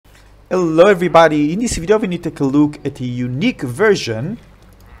Hello everybody, in this video we need to take a look at a unique version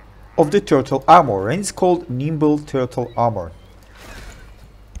of the Turtle Armor, and it's called Nimble Turtle Armor.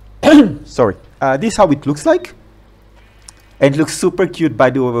 Sorry, this is how it looks like, and it looks super cute by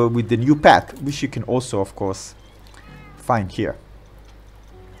the way with the new path, which you can also of course find here.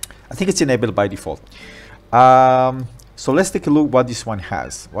 I think it's enabled by default. So let's take a look what this one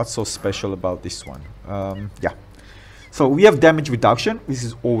has. What's so special about this one? Yeah. So we have damage reduction, which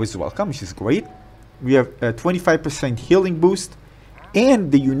is always welcome, which is great. We have a 25% healing boost, and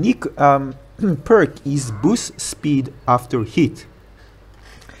the unique perk is boost speed after hit.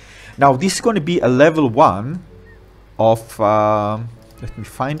 Now this is going to be a level 1 of, let me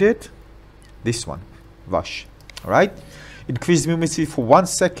find it, this one, Rush. Alright, increase movement speed for 1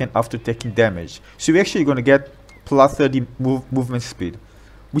 second after taking damage. So we're actually going to get plus 30 movement speed,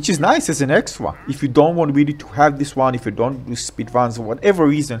 which is nice as an extra. If you don't want really to have this one, if you don't do speed runs or whatever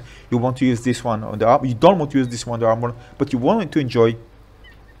reason, you want to use this one on the armor, you don't want to use this one on the armor, but you want to enjoy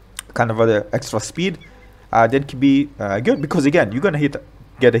kind of the extra speed, that can be good, because again, you're gonna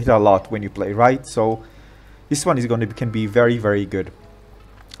get hit a lot when you play, right? So this one is going to can be very, very good.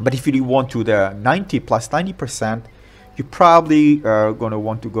 But if you want to the 90 plus 90%, you probably gonna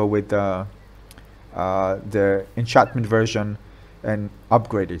want to go with the enchantment version and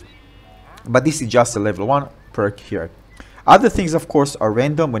upgrade it. But this is just a level 1 perk here. Other things of course are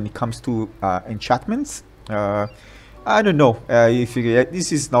random when it comes to enchantments. I don't know if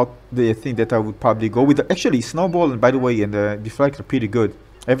this is not the thing that I would probably go with. Actually, Snowball and by the way and the Deflect are pretty good.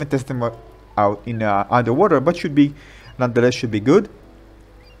 I haven't tested them out in underwater, but should be nonetheless should be good.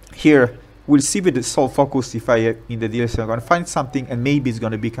 Here we'll see with the Soul Focus if I in the DLC I'm gonna find something, and maybe it's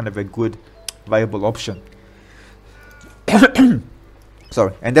gonna be kind of a good viable option.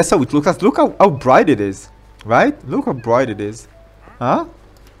 Sorry, and that's how it looks like. Look how bright it is, right? Look how bright it is, huh?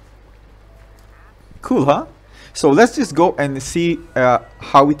 Cool, huh? So let's just go and see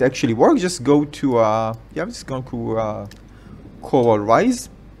how it actually works. Just go to yeah, I'm just going to Coral Rise,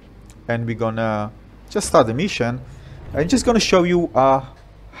 and we're gonna just start the mission. I'm just gonna show you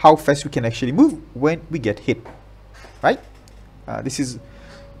how fast we can actually move when we get hit, right? This is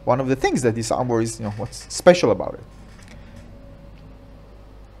one of the things that this armor is, you know, what's special about it.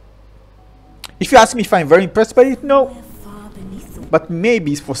 If you ask me if I'm very impressed by it, no. But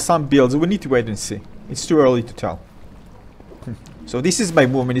maybe for some builds, we need to wait and see. It's too early to tell. So this is my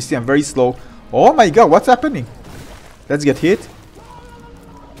movement. You see, I'm very slow. Oh my god, what's happening? Let's get hit.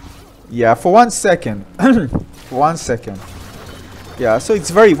 Yeah, for 1 second. For 1 second. Yeah, so it's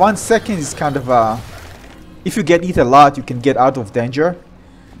very, 1 second is kind of if you get hit a lot, you can get out of danger.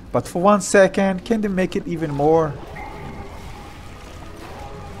 But for 1 second, can they make it even more?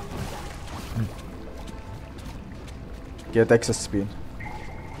 Get extra speed.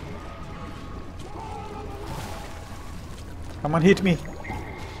 Come on, hit me.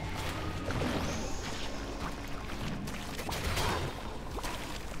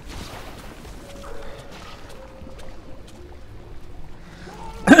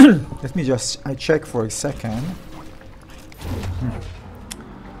 Let me just check for a second.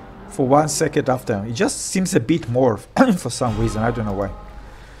 For 1 second after, it just seems a bit more for some reason. I don't know why.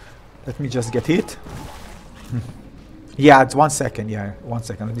 Let me just get hit. Yeah, it's 1 second. Yeah, 1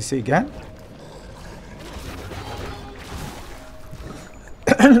 second. Let me see again.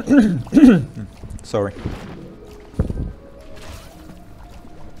 Sorry.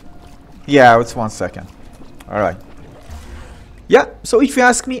 Yeah, it's 1 second. All right. Yeah, so if you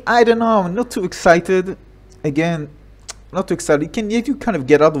ask me, I don't know. I'm not too excited. Again, not too excited. It can let you kind of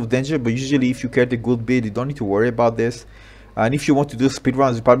get out of danger, but usually if you get a good bid, you don't need to worry about this. And if you want to do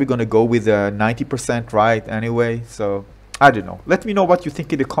speedruns, you're probably going to go with 90% right anyway. So, I don't know. Let me know what you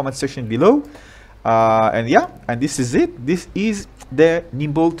think in the comment section below. And yeah, and this is it. This is the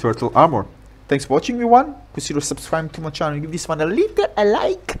Nimble Turtle Armor. Thanks for watching, everyone. Consider subscribing to my channel and give this one a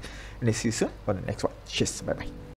like. And I see you soon on the next one. Cheers. Bye-bye.